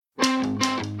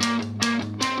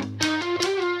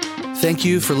Thank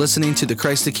you for listening to the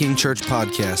Christ the King Church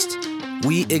podcast.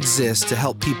 We exist to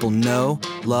help people know,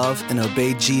 love, and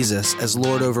obey Jesus as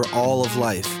Lord over all of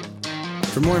life.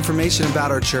 For more information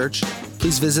about our church,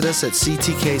 please visit us at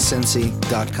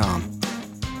ctkcincy.com.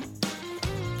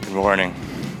 Good morning.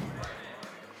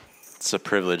 It's a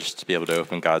privilege to be able to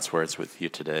open God's words with you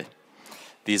today.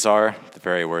 These are the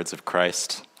very words of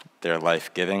Christ. They're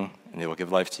life-giving, and they will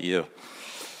give life to you.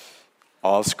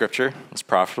 All of Scripture is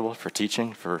profitable for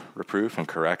teaching, for reproof, and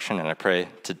correction, and I pray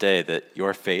today that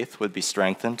your faith would be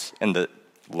strengthened in the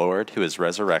Lord who is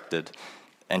resurrected,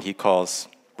 and he calls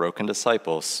broken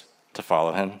disciples to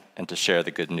follow him and to share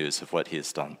the good news of what he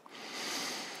has done.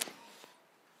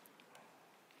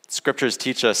 Scriptures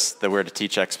teach us that we're to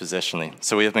teach expositionally.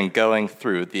 So we have been going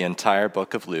through the entire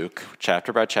book of Luke,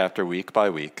 chapter by chapter, week by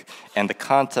week, and the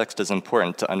context is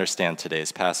important to understand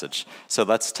today's passage. So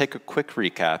let's take a quick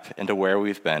recap into where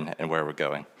we've been and where we're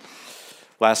going.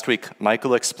 Last week,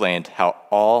 Michael explained how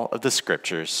all of the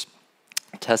scriptures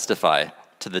testify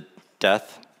to the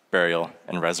death, burial,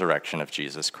 and resurrection of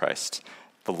Jesus Christ.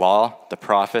 The law, the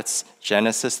prophets,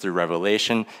 Genesis through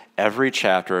Revelation, every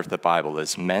chapter of the Bible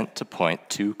is meant to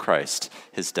point to Christ,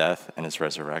 his death, and his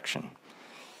resurrection.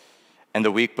 And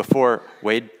the week before,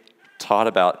 Wade taught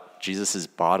about Jesus'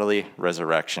 bodily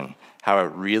resurrection, how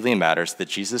it really matters that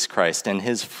Jesus Christ in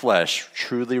his flesh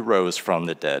truly rose from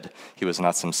the dead. He was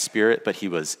not some spirit, but he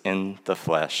was in the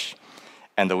flesh.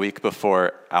 And the week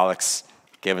before, Alex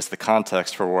gave us the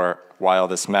context for why all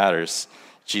this matters.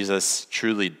 Jesus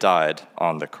truly died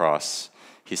on the cross.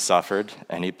 He suffered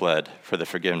and he bled for the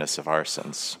forgiveness of our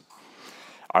sins.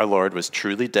 Our Lord was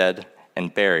truly dead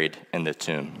and buried in the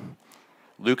tomb.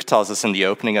 Luke tells us in the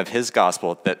opening of his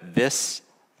gospel that these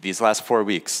last 4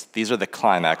 weeks, these are the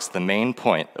climax, the main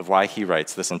point of why he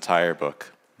writes this entire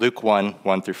book. Luke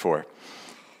 1:1-4.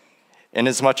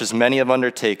 Inasmuch as many have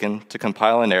undertaken to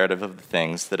compile a narrative of the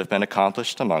things that have been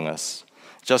accomplished among us,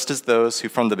 just as those who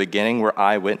from the beginning were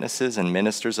eyewitnesses and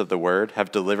ministers of the word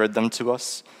have delivered them to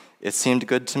us, it seemed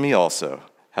good to me also,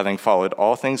 having followed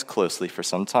all things closely for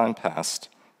some time past,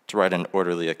 to write an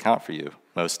orderly account for you,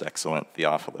 most excellent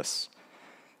Theophilus,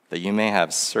 that you may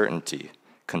have certainty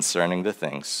concerning the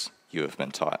things you have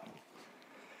been taught.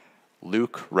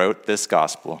 Luke wrote this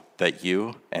gospel that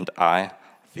you and I,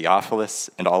 Theophilus,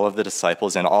 and all of the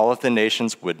disciples and all of the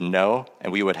nations would know,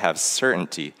 and we would have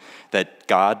certainty that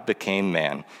God became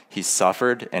man. He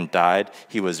suffered and died,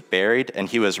 he was buried, and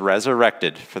he was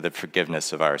resurrected for the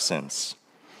forgiveness of our sins.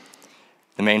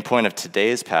 The main point of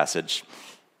today's passage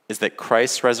is that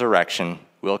Christ's resurrection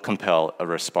will compel a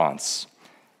response.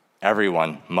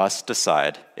 Everyone must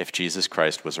decide if Jesus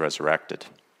Christ was resurrected.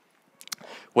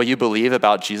 What you believe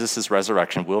about Jesus'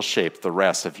 resurrection will shape the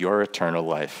rest of your eternal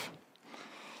life.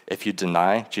 If you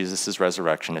deny Jesus'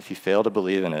 resurrection, if you fail to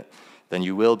believe in it, then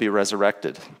you will be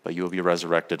resurrected, but you will be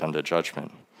resurrected under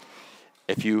judgment.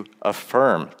 If you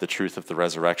affirm the truth of the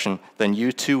resurrection, then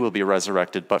you too will be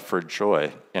resurrected, but for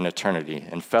joy in eternity,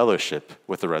 in fellowship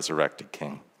with the resurrected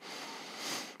King.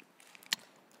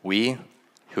 We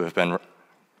who have been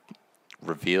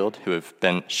revealed, who have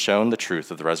been shown the truth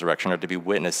of the resurrection, are to be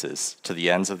witnesses to the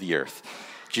ends of the earth.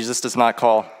 Jesus does not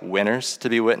call winners to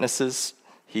be witnesses.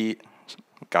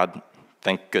 God,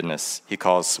 thank goodness, he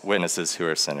calls witnesses who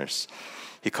are sinners.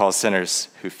 He calls sinners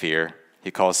who fear.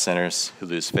 He calls sinners who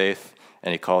lose faith.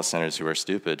 And he calls sinners who are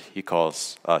stupid. He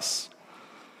calls us.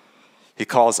 He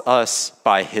calls us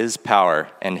by his power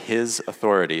and his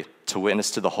authority to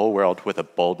witness to the whole world with a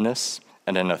boldness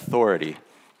and an authority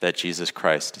that Jesus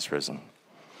Christ is risen.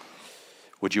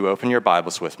 Would you open your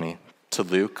Bibles with me to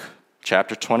Luke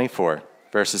chapter 24,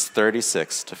 verses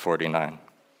 36-49.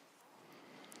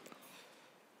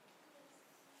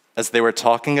 As they were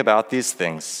talking about these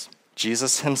things,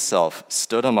 Jesus himself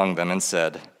stood among them and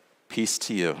said, "Peace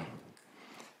to you."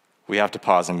 We have to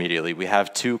pause immediately. We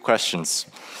have two questions.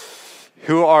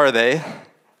 Who are they,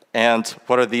 and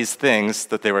what are these things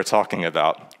that they were talking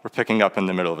about? We're picking up in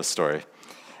the middle of a story.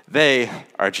 They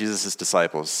are Jesus'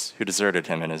 disciples who deserted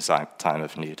him in his time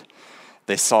of need.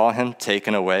 They saw him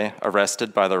taken away,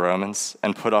 arrested by the Romans,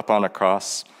 and put up on a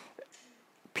cross.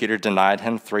 Peter denied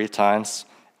him 3 times,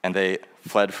 and they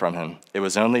fled from him. It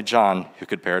was only John who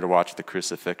could bear to watch the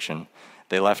crucifixion.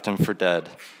 They left him for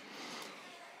dead.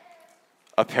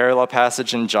 A parallel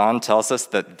passage in John tells us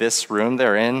that this room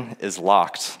they're in is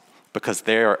locked because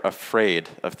they are afraid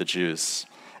of the Jews.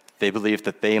 They believe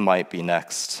that they might be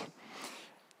next.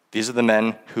 These are the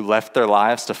men who left their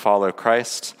lives to follow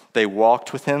Christ. They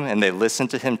walked with him and they listened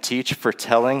to him teach,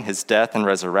 foretelling his death and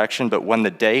resurrection. But when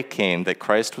the day came that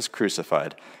Christ was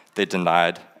crucified, they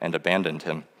denied and abandoned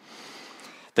him.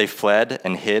 They fled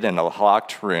and hid in a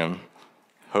locked room,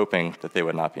 hoping that they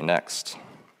would not be next.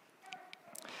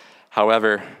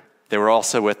 However, they were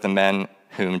also with the men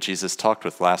whom Jesus talked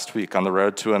with last week on the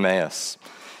road to Emmaus.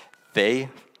 They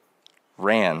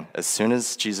ran as soon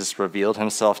as Jesus revealed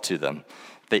himself to them.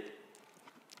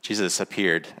 Jesus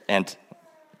appeared and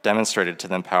demonstrated to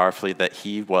them powerfully that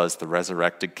he was the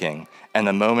resurrected king. And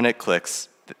the moment it clicks,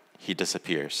 he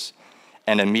disappears.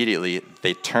 And immediately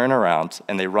they turn around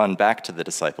and they run back to the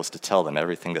disciples to tell them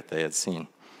everything that they had seen.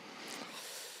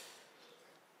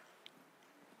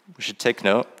 We should take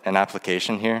note, an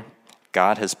application here.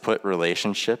 God has put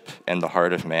relationship in the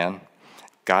heart of man.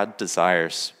 God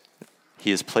desires,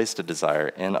 he has placed a desire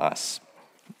in us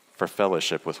for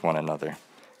fellowship with one another.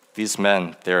 These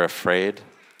men, they're afraid,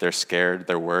 they're scared,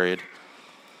 they're worried.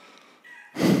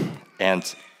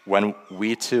 And when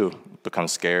we too become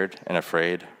scared and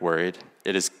afraid, worried,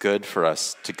 it is good for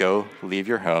us to go leave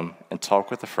your home and talk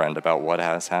with a friend about what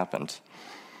has happened.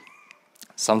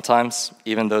 Sometimes,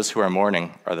 even those who are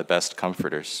mourning are the best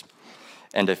comforters.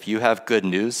 And if you have good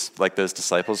news, like those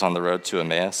disciples on the road to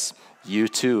Emmaus, you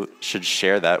too should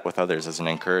share that with others as an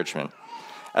encouragement.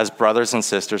 As brothers and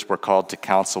sisters, we're called to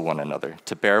counsel one another,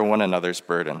 to bear one another's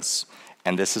burdens.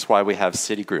 And this is why we have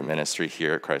city group ministry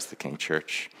here at Christ the King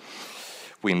Church.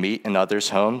 We meet in others'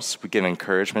 homes, we give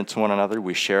encouragement to one another,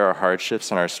 we share our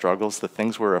hardships and our struggles, the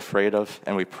things we're afraid of,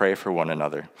 and we pray for one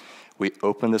another. We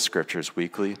open the scriptures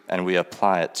weekly, and we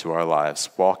apply it to our lives,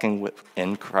 walking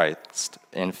in Christ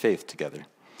in faith together.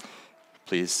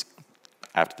 Please,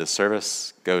 after this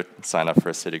service, go sign up for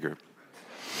a city group.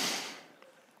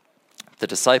 The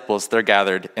disciples, they're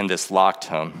gathered in this locked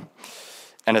home.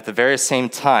 And at the very same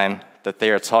time that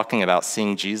they are talking about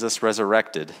seeing Jesus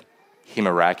resurrected, he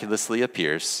miraculously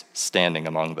appears standing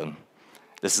among them.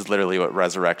 This is literally what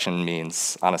resurrection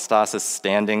means. Anastasis,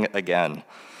 standing again.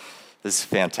 This is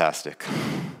fantastic.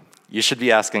 You should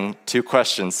be asking two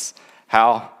questions,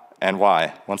 how and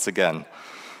why, once again.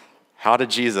 How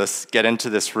did Jesus get into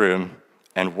this room,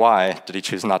 and why did he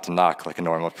choose not to knock like a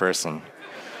normal person?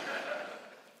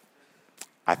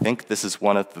 I think this is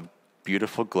one of the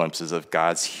beautiful glimpses of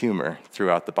God's humor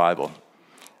throughout the Bible.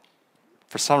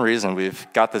 For some reason, we've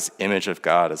got this image of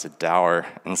God as a dour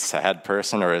and sad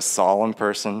person or a solemn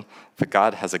person, but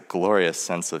God has a glorious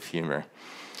sense of humor.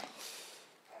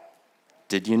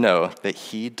 Did you know that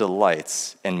he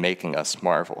delights in making us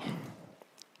marvel?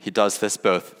 He does this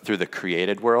both through the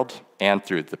created world and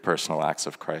through the personal acts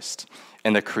of Christ.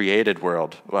 In the created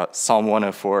world, Psalm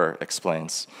 104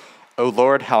 explains, "O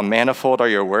Lord, how manifold are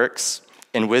your works.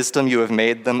 In wisdom you have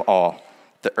made them all.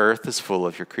 The earth is full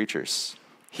of your creatures.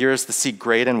 Here is the sea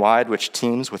great and wide, which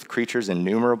teems with creatures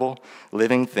innumerable,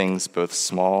 living things both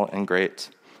small and great.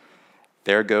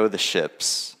 There go the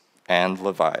ships and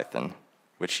Leviathan,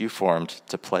 which you formed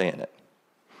to play in it."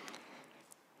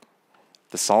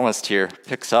 The psalmist here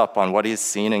picks up on what he's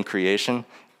seen in creation.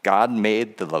 God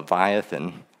made the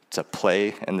Leviathan to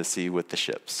play in the sea with the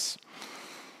ships.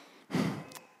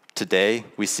 Today,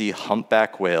 we see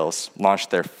humpback whales launch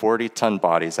their 40-ton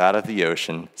bodies out of the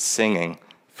ocean, singing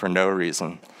for no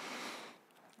reason.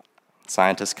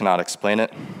 Scientists cannot explain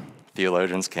it.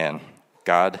 Theologians can.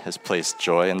 God has placed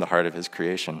joy in the heart of his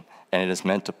creation, and it is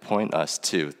meant to point us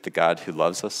to the God who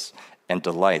loves us and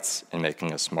delights in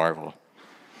making us marvel.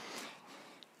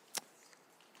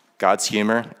 God's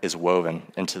humor is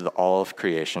woven into all of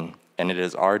creation, and it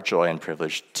is our joy and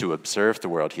privilege to observe the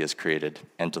world he has created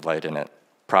and delight in it.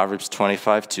 Proverbs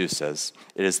 25:2 says,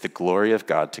 "It is the glory of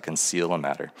God to conceal a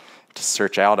matter. To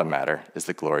search out a matter is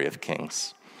the glory of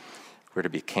kings." We're to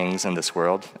be kings in this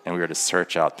world, and we are to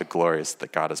search out the glories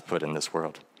that God has put in this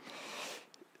world.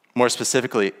 More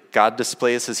specifically, God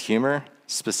displays his humor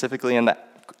specifically in the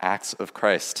acts of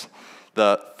Christ.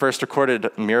 The first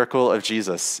recorded miracle of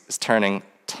Jesus is turning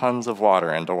tons of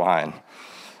water into wine.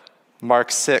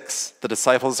 Mark 6, the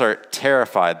disciples are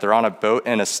terrified. They're on a boat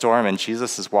in a storm, and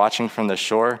Jesus is watching from the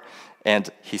shore,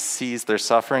 and he sees their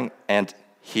suffering, and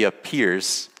he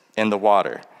appears in the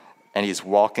water, and he's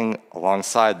walking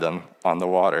alongside them on the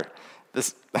water.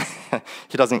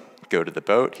 He doesn't go to the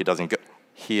boat.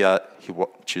 He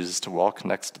chooses to walk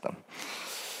next to them.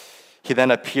 He then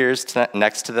appears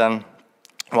next to them,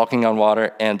 walking on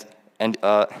water, and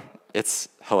it's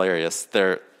hilarious.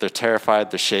 They're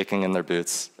terrified, they're shaking in their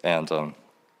boots, and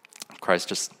Christ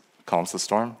just calms the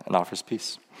storm and offers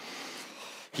peace.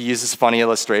 He uses funny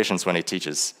illustrations when he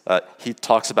teaches. He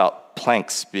talks about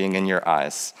planks being in your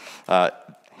eyes.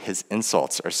 His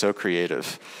insults are so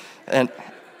creative. And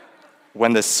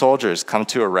when the soldiers come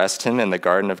to arrest him in the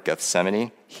Garden of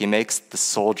Gethsemane, he makes the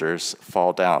soldiers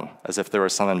fall down, as if there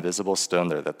was some invisible stone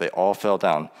there, that they all fell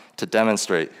down to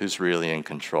demonstrate who's really in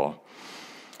control.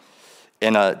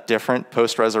 In a different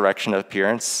post-resurrection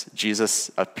appearance,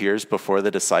 Jesus appears before the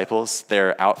disciples.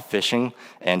 They're out fishing,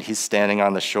 and he's standing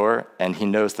on the shore, and he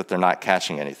knows that they're not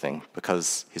catching anything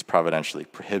because he's providentially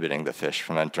prohibiting the fish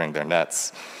from entering their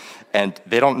nets. And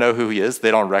they don't know who he is.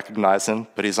 They don't recognize him,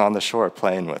 but he's on the shore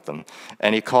playing with them.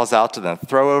 And he calls out to them,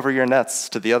 "Throw over your nets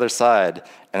to the other side."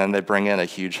 And then they bring in a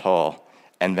huge haul,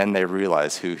 and then they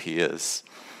realize who he is.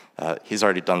 He's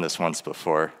already done this once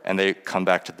before, and they come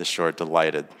back to the shore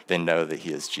delighted. They know that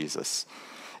he is Jesus.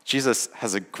 Jesus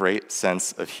has a great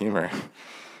sense of humor.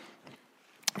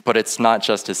 But it's not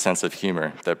just his sense of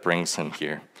humor that brings him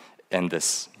here in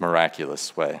this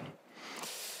miraculous way.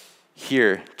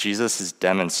 Here, Jesus is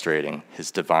demonstrating his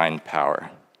divine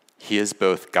power. He is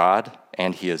both God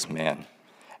and he is man.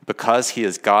 Because he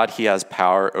is God, he has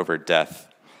power over death.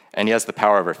 And he has the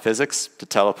power over physics to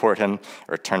teleport him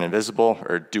or turn invisible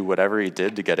or do whatever he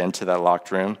did to get into that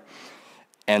locked room.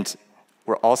 And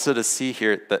we're also to see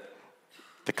here that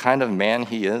the kind of man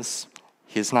he is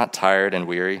not tired and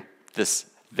weary. This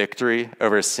victory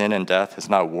over sin and death has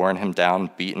not worn him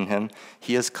down, beaten him.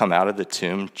 He has come out of the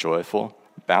tomb joyful,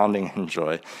 bounding in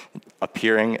joy,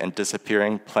 appearing and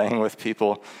disappearing, playing with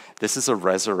people. This is a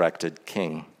resurrected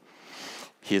king.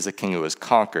 He is a king who has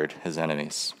conquered his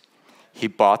enemies. He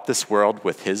bought this world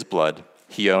with his blood.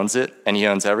 He owns it, and he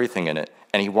owns everything in it.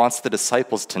 And he wants the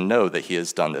disciples to know that he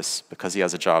has done this because he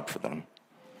has a job for them.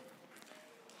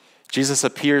 Jesus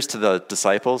appears to the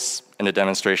disciples in a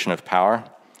demonstration of power,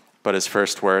 but his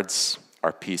first words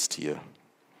are peace to you.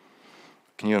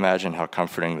 Can you imagine how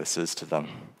comforting this is to them?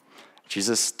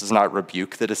 Jesus does not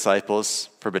rebuke the disciples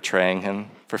for betraying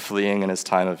him, for fleeing in his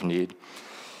time of need.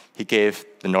 He gave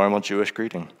the normal Jewish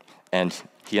greeting, and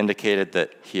he indicated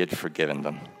that he had forgiven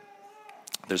them.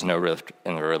 There's no rift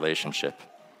in the relationship.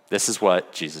 This is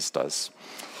what Jesus does.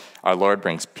 Our Lord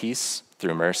brings peace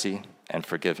through mercy and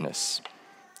forgiveness.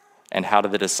 And how do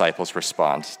the disciples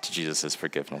respond to Jesus'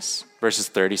 forgiveness? Verses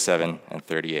 37 and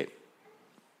 38.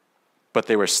 But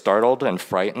they were startled and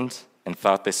frightened and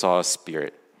thought they saw a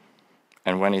spirit.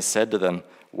 And when he said to them,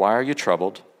 "Why are you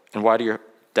troubled? And why do your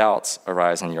doubts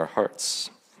arise in your hearts?"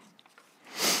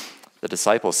 The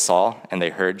disciples saw and they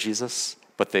heard Jesus,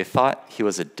 but they thought he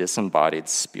was a disembodied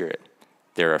spirit.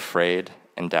 They're afraid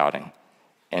and doubting,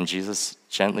 and Jesus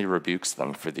gently rebukes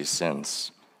them for these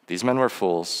sins. These men were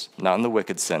fools, not in the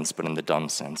wicked sense, but in the dumb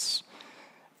sense.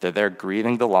 They're there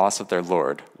grieving the loss of their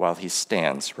Lord while he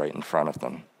stands right in front of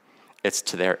them. It's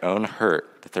to their own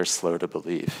hurt that they're slow to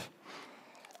believe.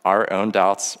 Our own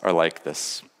doubts are like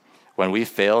this. When we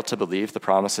fail to believe the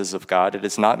promises of God, it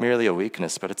is not merely a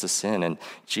weakness, but it's a sin. And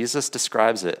Jesus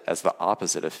describes it as the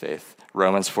opposite of faith.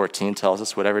 Romans 14 tells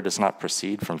us whatever does not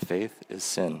proceed from faith is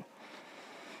sin.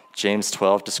 James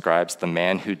 12 describes the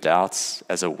man who doubts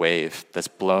as a wave that's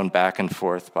blown back and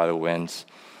forth by the wind.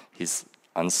 He's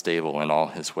unstable in all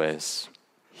his ways.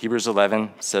 Hebrews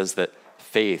 11 says that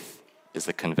faith is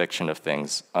the conviction of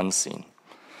things unseen.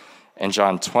 And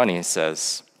John 20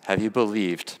 says, "Have you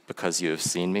believed because you have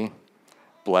seen me?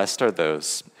 Blessed are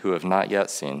those who have not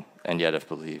yet seen and yet have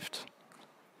believed."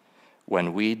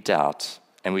 When we doubt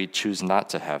and we choose not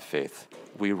to have faith,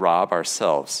 we rob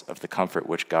ourselves of the comfort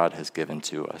which God has given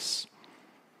to us.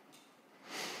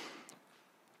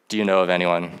 Do you know of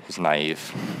anyone who's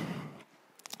naive?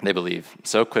 They believe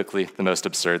so quickly the most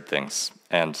absurd things,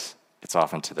 and it's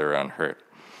often to their own hurt.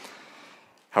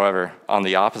 However, on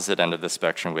the opposite end of the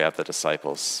spectrum, we have the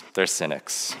disciples. They're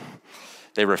cynics.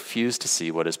 They refuse to see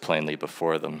what is plainly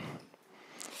before them.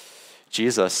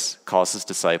 Jesus calls his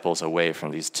disciples away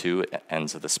from these two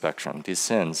ends of the spectrum, these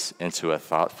sins, into a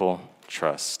thoughtful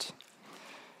trust.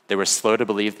 They were slow to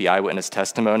believe the eyewitness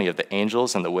testimony of the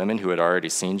angels and the women who had already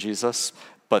seen Jesus,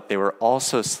 but they were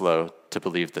also slow to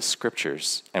believe the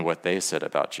scriptures and what they said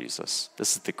about Jesus.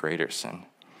 This is the greater sin.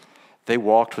 They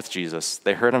walked with Jesus.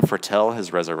 They heard him foretell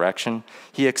his resurrection.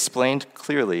 He explained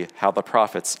clearly how the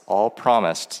prophets all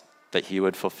promised that he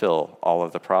would fulfill all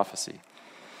of the prophecy.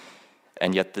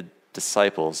 And yet the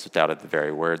disciples doubted the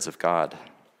very words of God,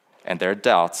 and their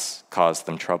doubts caused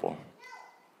them trouble.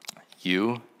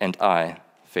 You and I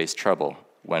face trouble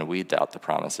when we doubt the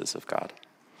promises of God.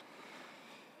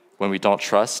 When we don't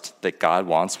trust that God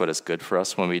wants what is good for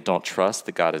us, when we don't trust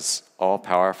that God is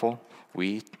all-powerful,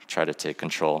 we try to take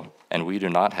control, and we do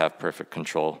not have perfect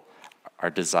control. Our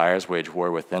desires wage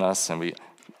war within us, and we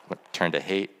turn to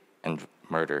hate and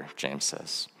murder, James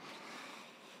says.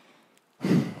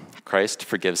 Christ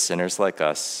forgives sinners like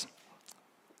us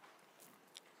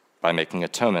by making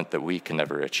atonement that we can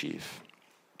never achieve.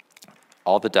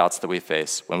 All the doubts that we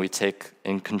face, when we take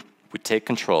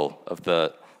control of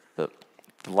the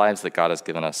lives that God has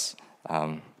given us,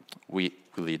 we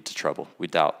we lead to trouble. We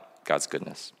doubt God's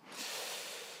goodness.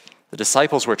 The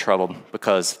disciples were troubled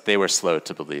because they were slow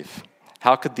to believe.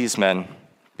 How could these men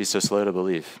be so slow to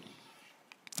believe?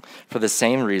 For the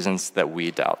same reasons that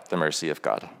we doubt the mercy of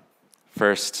God.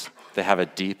 First, they have a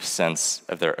deep sense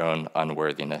of their own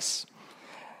unworthiness.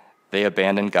 They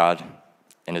abandon God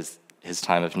in his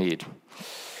time of need,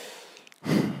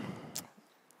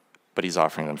 but he's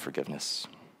offering them forgiveness.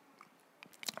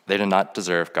 They do not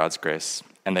deserve God's grace,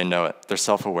 and they know it. They're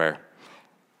self-aware,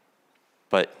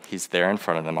 but he's there in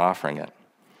front of them offering it.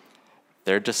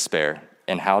 Their despair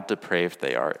and how depraved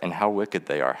they are and how wicked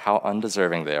they are, how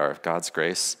undeserving they are of God's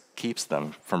grace keeps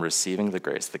them from receiving the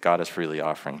grace that God is freely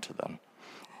offering to them.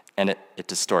 And it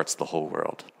distorts the whole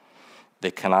world.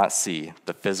 They cannot see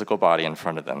the physical body in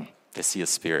front of them. They see a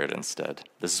spirit instead.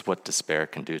 This is what despair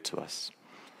can do to us.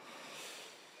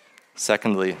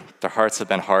 Secondly, their hearts have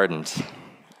been hardened.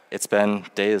 It's been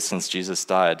days since Jesus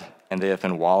died, and they have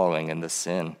been wallowing in this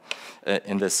sin,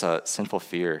 in this sinful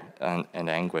fear and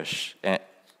anguish, and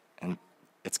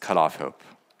it's cut off hope.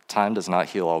 Time does not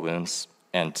heal all wounds,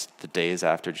 and the days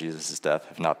after Jesus' death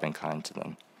have not been kind to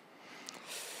them.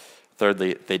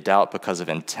 Thirdly, they doubt because of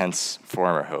intense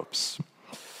former hopes.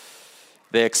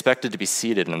 They expected to be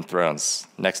seated in thrones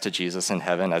next to Jesus in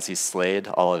heaven as he slayed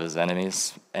all of his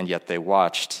enemies, and yet they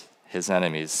watched his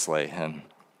enemies slay him.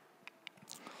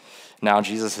 Now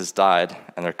Jesus has died,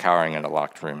 and they're cowering in a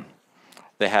locked room.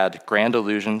 They had grand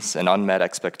illusions and unmet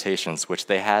expectations, which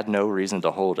they had no reason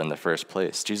to hold in the first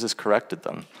place. Jesus corrected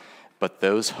them, but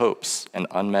those hopes and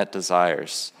unmet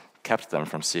desires kept them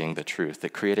from seeing the truth.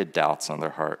 It created doubts on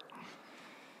their heart.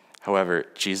 However,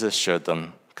 Jesus showed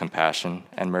them compassion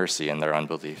and mercy in their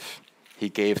unbelief. He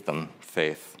gave them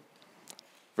faith.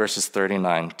 Verses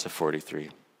 39 to 43.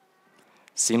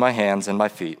 See my hands and my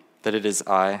feet, that it is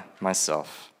I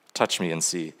myself. Touch me and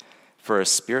see, for a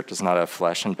spirit does not have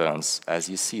flesh and bones, as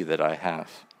you see that I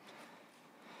have.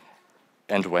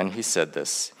 And when he said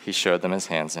this, he showed them his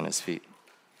hands and his feet.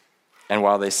 And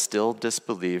while they still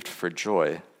disbelieved for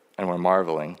joy and were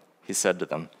marveling, he said to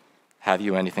them, have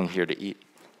you anything here to eat?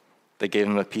 They gave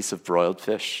him a piece of broiled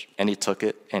fish, and he took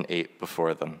it and ate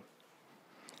before them.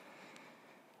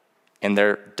 In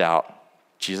their doubt,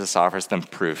 Jesus offers them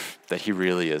proof that he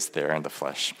really is there in the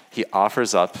flesh. He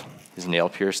offers up his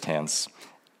nail-pierced hands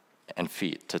and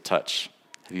feet to touch.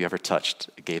 Have you ever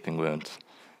touched a gaping wound?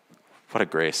 What a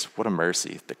grace, what a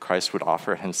mercy that Christ would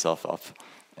offer himself up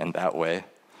in that way.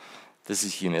 This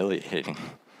is humiliating.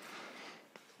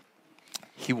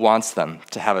 He wants them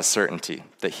to have a certainty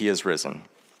that he is risen.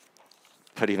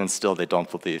 But even still, they don't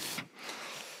believe.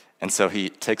 And so he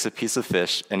takes a piece of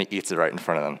fish and he eats it right in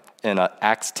front of them. In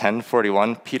Acts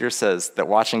 10:41, Peter says that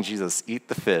watching Jesus eat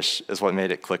the fish is what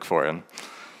made it click for him.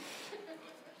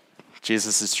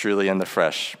 Jesus is truly in the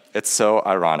flesh. It's so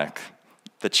ironic.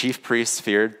 The chief priests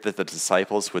feared that the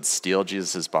disciples would steal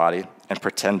Jesus' body and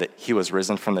pretend that he was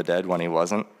risen from the dead when he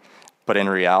wasn't. But in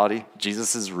reality,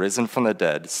 Jesus is risen from the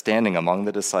dead, standing among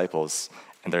the disciples,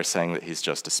 and they're saying that he's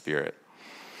just a spirit.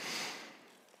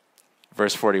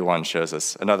 Verse 41 shows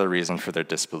us another reason for their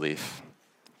disbelief.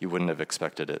 You wouldn't have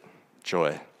expected it.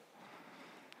 Joy.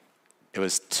 It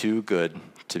was too good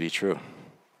to be true.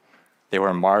 They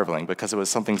were marveling because it was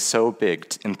something so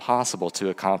big, impossible to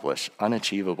accomplish,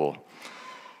 unachievable.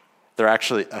 There are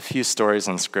actually a few stories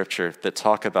in Scripture that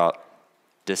talk about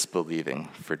disbelieving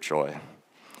for joy.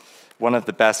 One of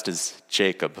the best is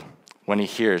Jacob, when he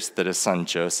hears that his son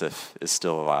Joseph is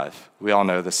still alive. We all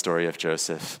know the story of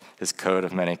Joseph, his coat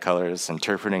of many colors,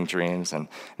 interpreting dreams, and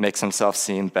makes himself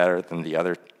seem better than the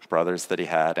other brothers that he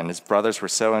had. And his brothers were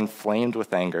so inflamed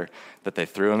with anger that they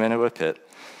threw him into a pit.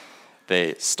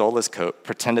 They stole his coat,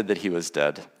 pretended that he was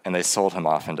dead, and they sold him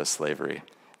off into slavery.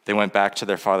 They went back to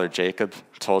their father Jacob,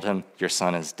 told him, your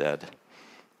son is dead.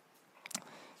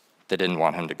 They didn't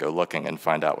want him to go looking and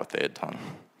find out what they had done.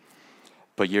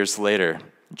 But years later,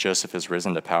 Joseph is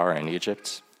risen to power in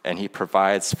Egypt, and he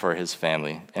provides for his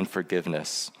family in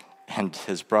forgiveness. And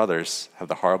his brothers have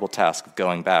the horrible task of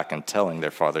going back and telling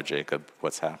their father Jacob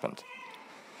what's happened.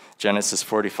 Genesis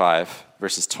 45,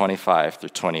 verses 25 through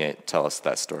 28 tell us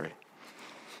that story.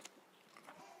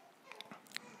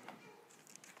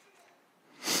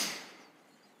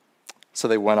 So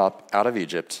they went up out of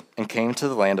Egypt and came to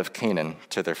the land of Canaan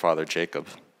to their father Jacob.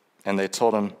 And they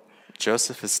told him,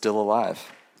 Joseph is still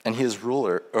alive, and he is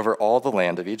ruler over all the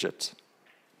land of Egypt.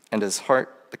 And his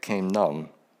heart became numb,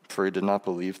 for he did not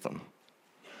believe them.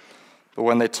 But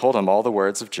when they told him all the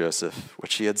words of Joseph,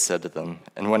 which he had said to them,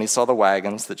 and when he saw the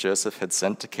wagons that Joseph had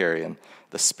sent to carry him,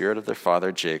 the spirit of their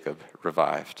father Jacob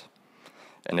revived.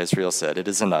 And Israel said, it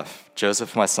is enough.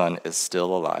 Joseph, my son, is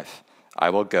still alive. I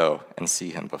will go and see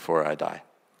him before I die.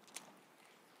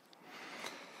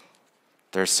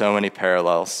 There are so many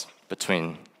parallels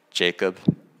between Jacob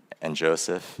and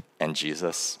Joseph and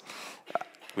Jesus.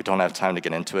 We don't have time to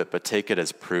get into it, but take it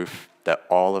as proof that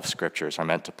all of scriptures are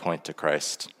meant to point to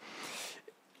Christ.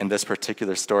 In this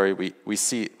particular story, we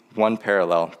see one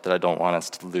parallel that I don't want us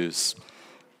to lose.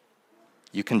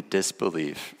 You can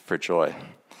disbelieve for joy.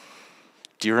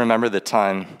 Do you remember the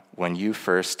time when you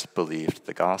first believed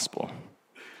the gospel?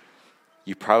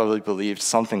 You probably believed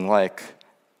something like,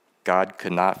 God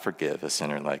could not forgive a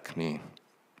sinner like me.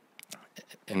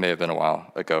 It may have been a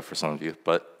while ago for some of you,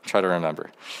 but try to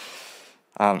remember.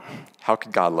 How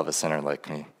could God love a sinner like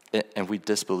me? And we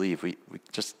disbelieve. We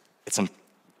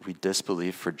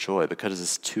disbelieve for joy because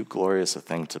it's too glorious a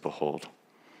thing to behold.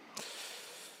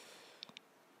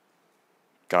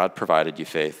 God provided you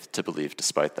faith to believe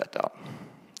despite that doubt.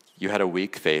 You had a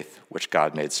weak faith, which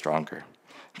God made stronger.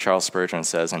 Charles Spurgeon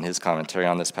says in his commentary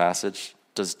on this passage,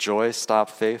 does joy stop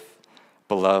faith?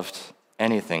 Beloved,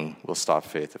 anything will stop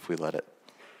faith if we let it.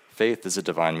 Faith is a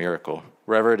divine miracle.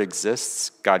 Wherever it exists,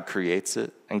 God creates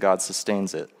it and God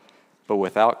sustains it. But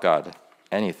without God,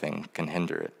 anything can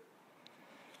hinder it.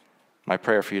 My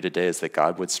prayer for you today is that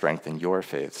God would strengthen your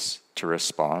faiths to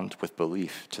respond with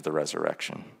belief to the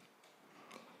resurrection.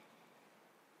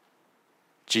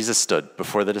 Jesus stood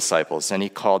before the disciples and he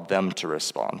called them to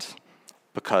respond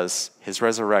because his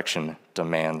resurrection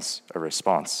demands a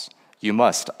response. You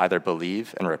must either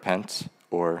believe and repent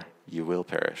or you will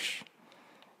perish.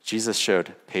 Jesus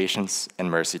showed patience and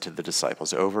mercy to the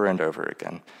disciples over and over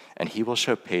again, and he will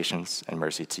show patience and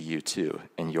mercy to you too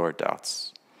in your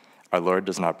doubts. Our Lord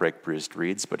does not break bruised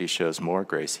reeds, but he shows more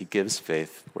grace. He gives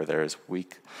faith where there is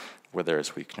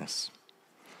weakness.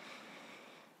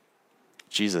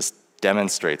 Jesus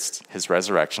demonstrates his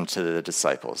resurrection to the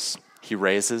disciples. He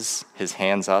raises his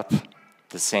hands up,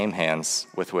 the same hands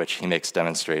with which he makes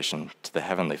demonstration to the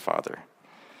Heavenly Father.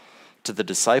 To the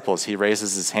disciples, he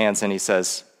raises his hands and he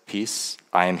says, peace,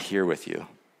 I am here with you,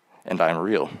 and I am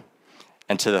real.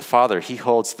 And to the Father, he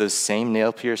holds those same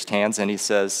nail-pierced hands and he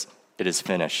says, it is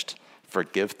finished.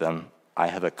 Forgive them. I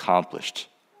have accomplished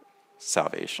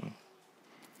salvation.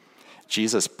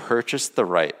 Jesus purchased the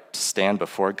right to stand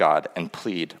before God and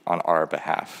plead on our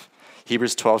behalf.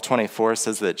 Hebrews 12:24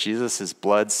 says that Jesus'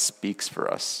 blood speaks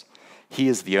for us. He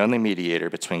is the only mediator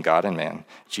between God and man.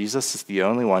 Jesus is the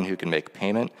only one who can make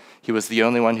payment. He was the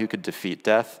only one who could defeat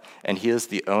death, and he is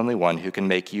the only one who can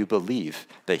make you believe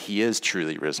that he is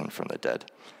truly risen from the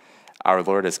dead. Our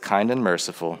Lord is kind and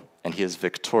merciful, and he is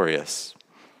victorious.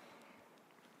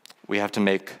 We have to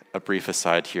make a brief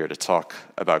aside here to talk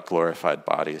about glorified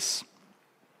bodies.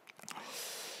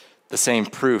 The same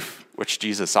proof which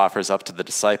Jesus offers up to the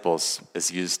disciples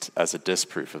is used as a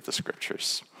disproof of the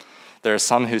scriptures. There are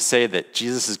some who say that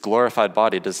Jesus' glorified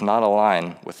body does not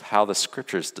align with how the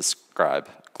scriptures describe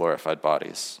glorified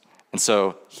bodies. And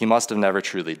so he must have never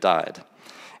truly died.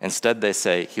 Instead, they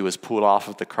say he was pulled off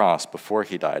of the cross before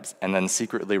he died and then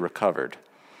secretly recovered.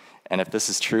 And if this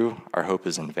is true, our hope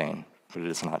is in vain, but it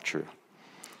is not true.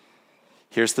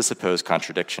 Here's the supposed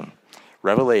contradiction.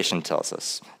 Revelation tells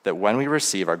us that when we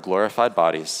receive our glorified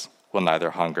bodies, we'll neither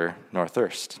hunger nor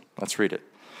thirst. Let's read it.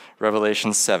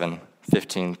 Revelation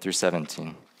 7:15 through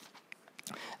 17.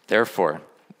 Therefore,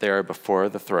 they are before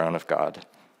the throne of God.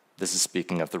 This is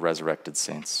speaking of the resurrected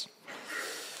saints.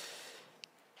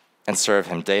 And serve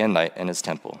him day and night in his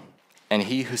temple. And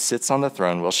he who sits on the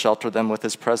throne will shelter them with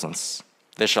his presence.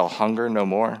 They shall hunger no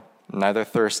more, neither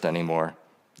thirst any more.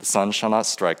 The sun shall not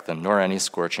strike them, nor any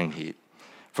scorching heat.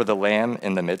 For the Lamb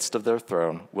in the midst of their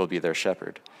throne will be their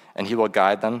shepherd, and he will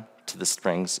guide them to the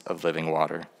springs of living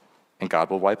water, and God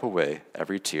will wipe away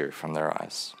every tear from their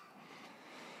eyes.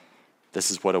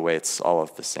 This is what awaits all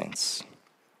of the saints.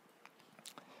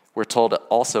 We're told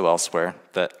also elsewhere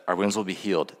that our wounds will be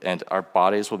healed and our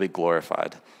bodies will be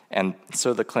glorified. And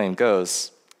so the claim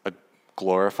goes, a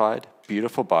glorified,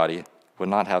 beautiful body would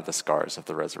not have the scars of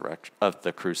the resurrection, of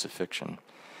the crucifixion.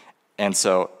 And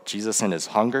so Jesus in his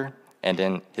hunger and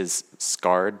in his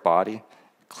scarred body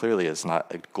clearly is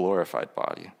not a glorified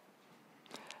body.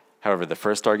 However, the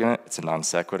first argument, it's a non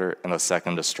sequitur, and the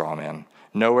second, a straw man.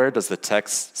 Nowhere does the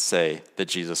text say that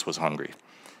Jesus was hungry.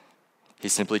 He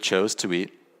simply chose to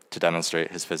eat to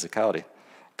demonstrate his physicality.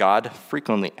 God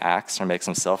frequently acts or makes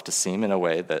himself to seem in a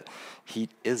way that he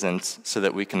isn't so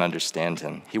that we can understand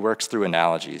him. He works through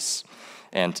analogies,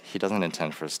 and he doesn't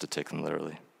intend for us to take them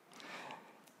literally.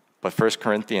 But 1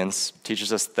 Corinthians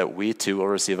teaches us that we too will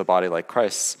receive a body like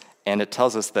Christ's, And it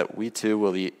tells us that we too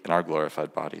will eat in our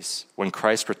glorified bodies. When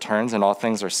Christ returns and all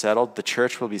things are settled, the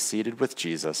church will be seated with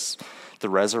Jesus, the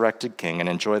resurrected King, and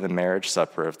enjoy the marriage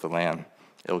supper of the Lamb.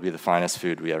 It will be the finest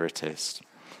food we ever taste.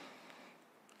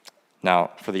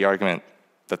 Now, for the argument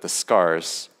that the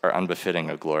scars are unbefitting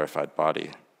a glorified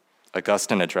body,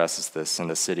 Augustine addresses this in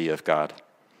The City of God.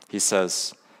 He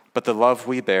says, "But the love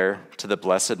we bear to the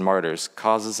blessed martyrs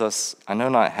causes us, I know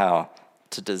not how,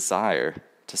 to desire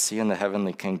to see in the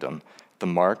heavenly kingdom the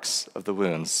marks of the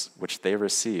wounds which they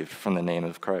received from the name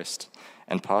of Christ,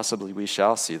 and possibly we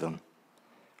shall see them.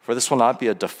 For this will not be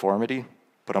a deformity,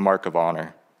 but a mark of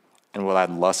honor, and will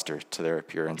add luster to their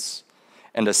appearance,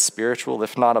 and a spiritual,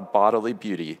 if not a bodily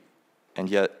beauty. And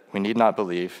yet we need not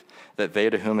believe that they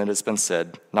to whom it has been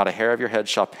said, 'Not a hair of your head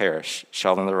shall perish,'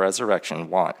 shall in the resurrection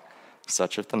want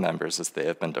such of the members as they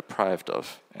have been deprived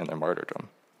of in their martyrdom."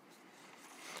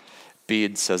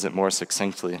 Bede says it more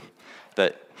succinctly,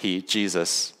 that he,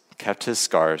 Jesus, kept his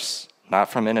scars not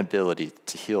from inability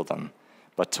to heal them,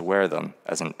 but to wear them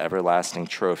as an everlasting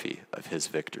trophy of his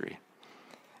victory.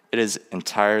 It is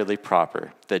entirely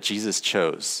proper that Jesus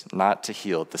chose not to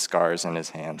heal the scars in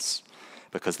his hands,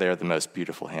 because they are the most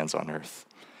beautiful hands on earth.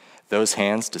 Those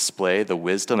hands display the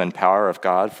wisdom and power of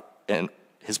God and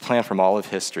his plan from all of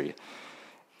history,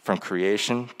 from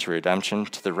creation to redemption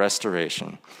to the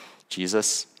restoration.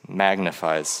 Jesus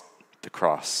magnifies the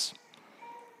cross.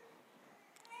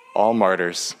 All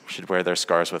martyrs should wear their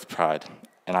scars with pride,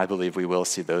 and I believe we will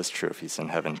see those trophies in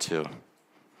heaven too.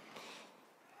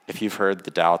 If you've heard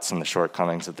the doubts and the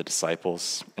shortcomings of the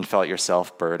disciples and felt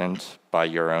yourself burdened by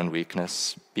your own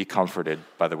weakness, be comforted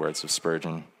by the words of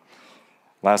Spurgeon.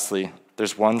 Lastly,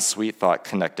 there's one sweet thought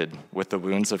connected with the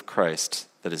wounds of Christ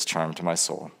that has charmed my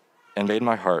soul and made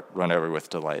my heart run over with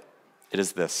delight. It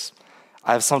is this: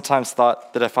 I have sometimes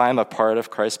thought that if I am a part of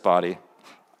Christ's body,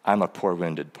 I'm a poor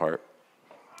wounded part.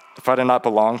 If I do not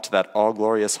belong to that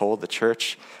all-glorious whole, the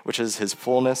church, which is his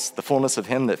fullness, the fullness of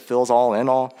him that fills all in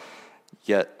all,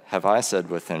 yet have I said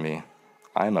within me,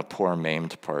 I am a poor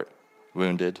maimed part,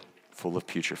 wounded, full of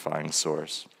putrefying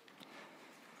sores.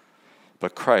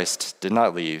 But Christ did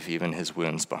not leave even his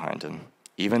wounds behind him.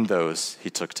 Even those he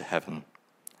took to heaven.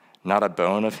 Not a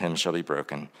bone of him shall be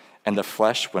broken, and the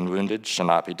flesh, when wounded, shall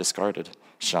not be discarded,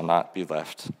 shall not be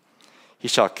left. He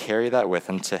shall carry that with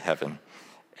him to heaven,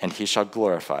 and he shall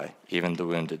glorify even the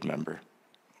wounded member.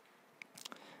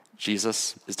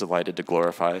 Jesus is delighted to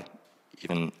glorify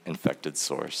even infected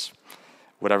sores.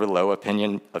 Whatever low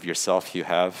opinion of yourself you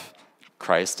have,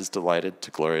 Christ is delighted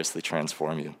to gloriously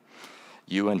transform you.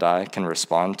 You and I can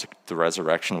respond to the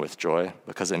resurrection with joy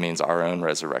because it means our own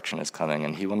resurrection is coming,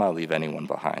 and he will not leave anyone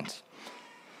behind.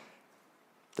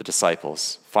 The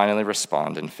disciples finally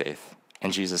respond in faith,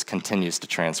 and Jesus continues to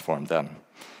transform them.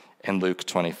 In Luke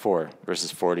 24,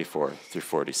 verses 44 through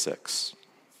 46.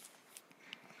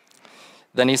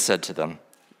 Then he said to them,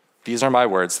 "These are my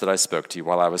words that I spoke to you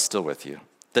while I was still with you,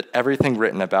 that everything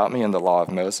written about me in the law of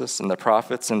Moses and the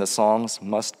prophets and the Psalms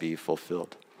must be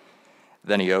fulfilled."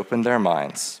 Then he opened their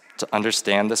minds to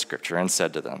understand the scripture and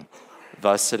said to them,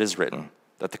 "Thus it is written,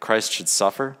 that the Christ should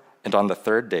suffer and on the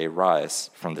third day rise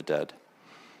from the dead."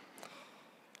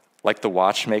 Like the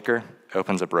watchmaker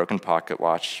opens a broken pocket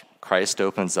watch, Christ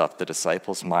opens up the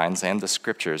disciples' minds and the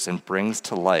scriptures and brings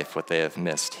to life what they have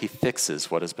missed. He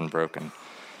fixes what has been broken.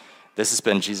 This has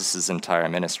been Jesus' entire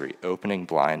ministry, opening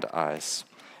blind eyes.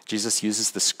 Jesus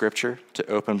uses the scripture to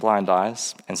open blind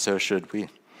eyes, and so should we.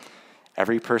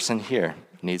 Every person here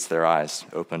needs their eyes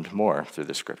opened more through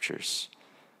the scriptures.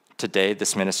 Today,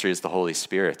 this ministry is the Holy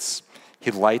Spirit's.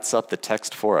 He lights up the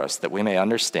text for us that we may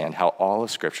understand how all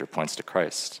of Scripture points to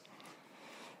Christ.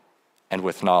 And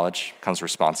with knowledge comes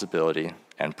responsibility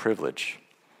and privilege.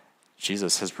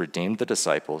 Jesus has redeemed the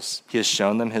disciples, he has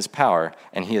shown them his power,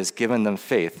 and he has given them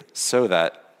faith so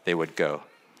that they would go.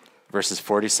 Verses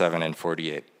 47 and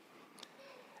 48.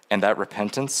 And that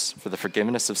repentance for the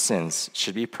forgiveness of sins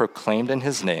should be proclaimed in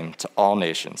his name to all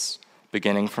nations,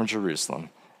 beginning from Jerusalem.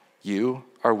 You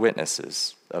are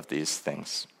witnesses of these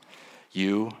things.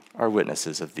 You are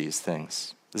witnesses of these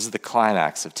things. This is the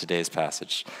climax of today's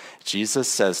passage. Jesus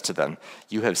says to them,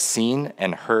 you have seen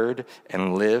and heard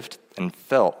and lived and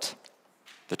felt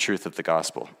the truth of the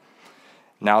gospel.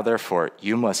 Now, therefore,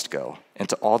 you must go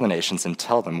into all the nations and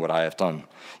tell them what I have done.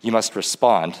 You must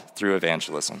respond through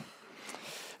evangelism.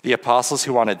 The apostles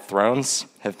who wanted thrones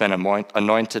have been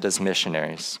anointed as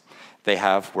missionaries. They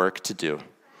have work to do.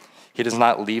 He does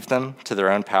not leave them to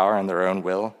their own power and their own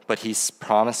will, but he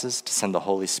promises to send the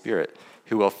Holy Spirit,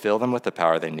 who will fill them with the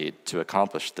power they need to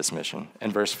accomplish this mission.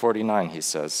 In verse 49, he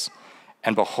says,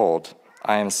 and behold,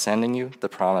 I am sending you the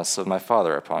promise of my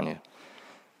Father upon you.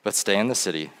 but stay in the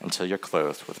city until you're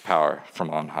clothed with power from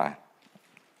on high.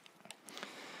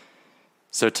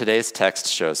 So today's text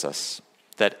shows us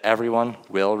that everyone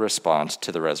will respond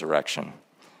to the resurrection.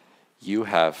 You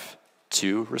have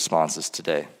two responses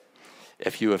today.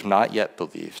 If you have not yet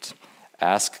believed,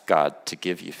 ask God to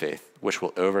give you faith, which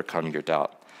will overcome your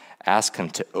doubt. Ask him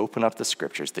to open up the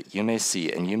scriptures that you may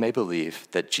see and you may believe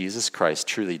that Jesus Christ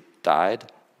truly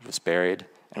died, was buried,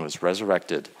 and was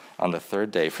resurrected on the third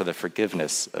day for the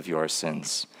forgiveness of your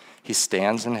sins. He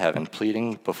stands in heaven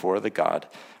pleading before the God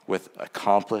with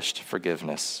accomplished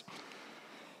forgiveness.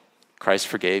 Christ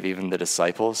forgave even the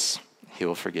disciples. He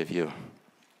will forgive you.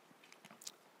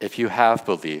 If you have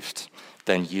believed,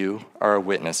 then you are a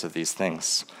witness of these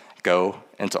things. Go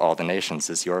into all the nations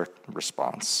is your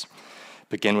response.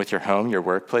 Begin with your home, your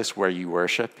workplace, where you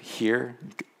worship. Here,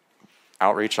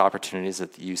 outreach opportunities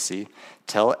that you see.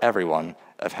 Tell everyone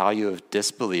of how you have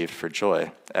disbelieved for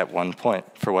joy at one point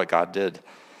for what God did.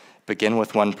 Begin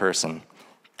with one person.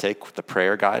 Take the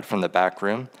prayer guide from the back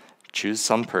room. Choose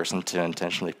some person to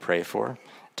intentionally pray for,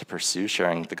 to pursue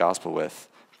sharing the gospel with.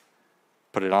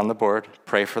 Put it on the board,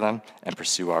 pray for them, and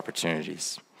pursue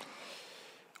opportunities.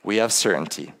 We have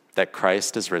certainty that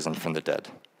Christ is risen from the dead,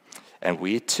 and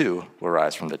we too will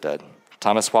rise from the dead.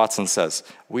 Thomas Watson says,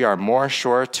 "We are more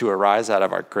sure to arise out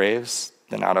of our graves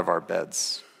than out of our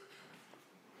beds."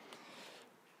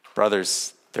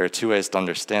 Brothers, there are two ways to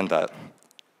understand that.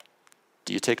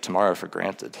 Do you take tomorrow for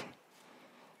granted?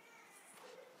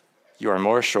 You are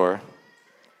more sure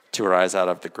to arise out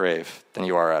of the grave than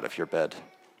you are out of your bed.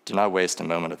 Do not waste a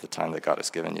moment of the time that God has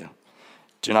given you.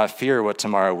 Do not fear what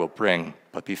tomorrow will bring,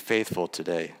 but be faithful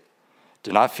today.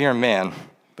 Do not fear man,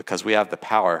 because we have the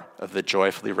power of the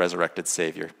joyfully resurrected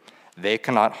Savior. They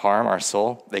cannot harm our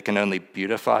soul. They can only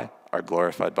beautify our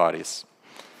glorified bodies.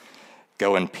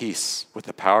 Go in peace with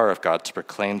the power of God to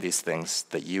proclaim these things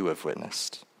that you have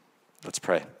witnessed. Let's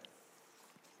pray.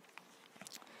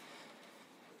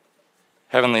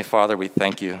 Heavenly Father, we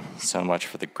thank you so much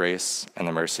for the grace and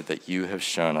the mercy that you have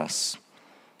shown us.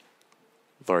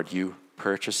 Lord, you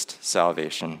purchased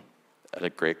salvation at a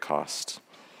great cost.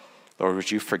 Lord,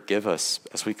 would you forgive us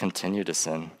as we continue to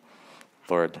sin?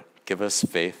 Lord, give us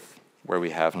faith where we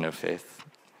have no faith.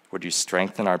 Would you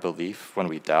strengthen our belief when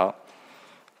we doubt?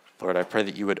 Lord, I pray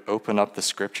that you would open up the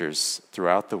scriptures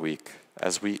throughout the week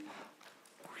as we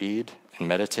read and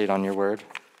meditate on your word,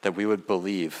 that we would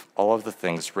believe all of the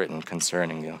things written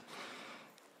concerning you.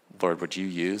 Lord, would you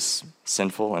use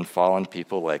sinful and fallen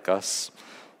people like us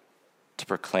to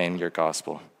proclaim your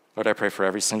gospel? Lord, I pray for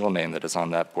every single name that is on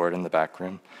that board in the back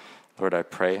room. Lord, I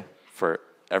pray for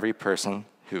every person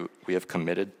who we have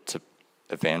committed to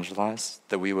evangelize,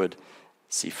 that we would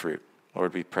see fruit.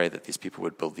 Lord, we pray that these people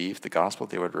would believe the gospel,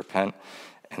 they would repent,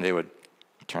 and they would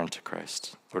turn to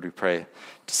Christ. Lord, we pray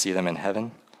to see them in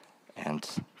heaven. And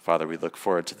Father, we look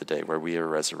forward to the day where we are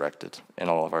resurrected in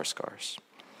all of our scars.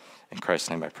 In Christ's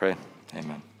name I pray,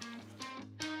 amen.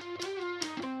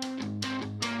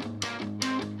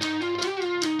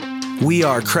 We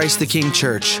are Christ the King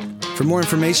Church. For more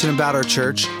information about our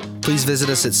church, please visit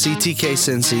us at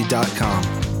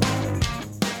ctkcincy.com.